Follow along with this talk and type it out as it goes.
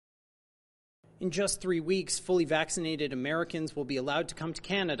In just 3 weeks, fully vaccinated Americans will be allowed to come to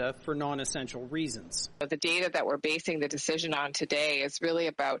Canada for non-essential reasons. The data that we're basing the decision on today is really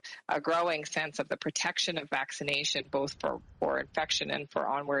about a growing sense of the protection of vaccination, both for infection and for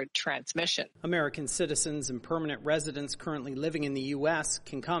onward transmission. American citizens and permanent residents currently living in the U.S.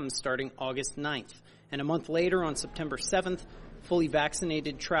 can come starting August 9th. And a month later, on September 7th, fully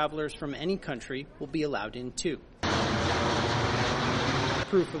vaccinated travelers from any country will be allowed in too.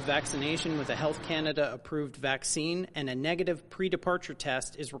 Proof of vaccination with a Health Canada-approved vaccine and a negative pre-departure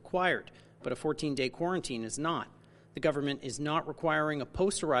test is required, but a 14-day quarantine is not. The government is not requiring a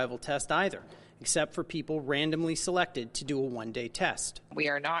post-arrival test either, except for people randomly selected to do a one-day test. We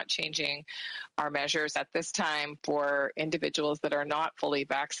are not changing our measures at this time for individuals that are not fully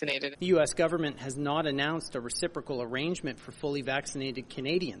vaccinated. The U.S. government has not announced a reciprocal arrangement for fully vaccinated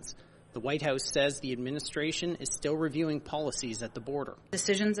Canadians. The White House says the administration is still reviewing policies at the border.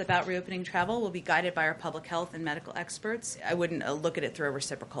 Decisions about reopening travel will be guided by our public health and medical experts. I wouldn't look at it through a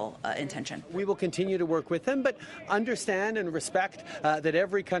reciprocal intention. We will continue to work with them, but understand and respect that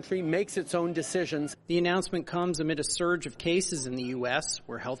every country makes its own decisions. The announcement comes amid a surge of cases in the U.S.,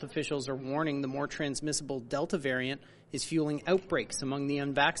 where health officials are warning the more transmissible Delta variant is fueling outbreaks among the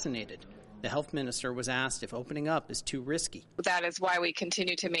unvaccinated. The health minister was asked if opening up is too risky. That is why we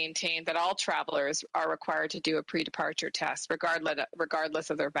continue to maintain that all travelers are required to do a pre-departure test, regardless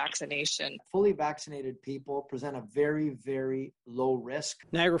of their vaccination. Fully vaccinated people present a very, very low risk.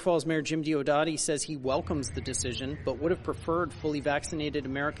 Niagara Falls Mayor Jim Diodati says he welcomes the decision, but would have preferred fully vaccinated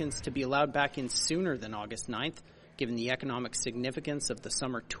Americans to be allowed back in sooner than August 9th, given the economic significance of the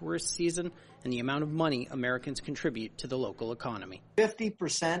summer tourist season and the amount of money Americans contribute to the local economy.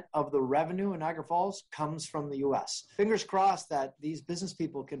 50% of the revenue in Niagara Falls comes from the U.S. Fingers crossed that these business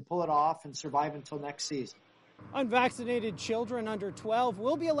people can pull it off and survive until next season. Unvaccinated children under 12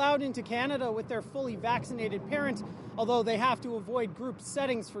 will be allowed into Canada with their fully vaccinated parents, although they have to avoid group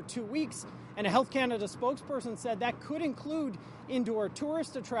settings for 2 weeks. And a Health Canada spokesperson said that could include indoor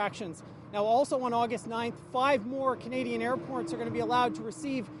tourist attractions. Now, also on August 9th, 5 more Canadian airports are going to be allowed to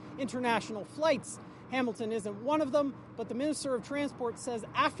receive international flights. Hamilton isn't one of them, but the Minister of Transport says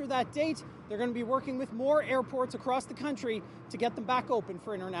after that date, they're going to be working with more airports across the country to get them back open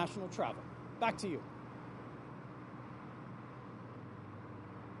for international travel. Back to you.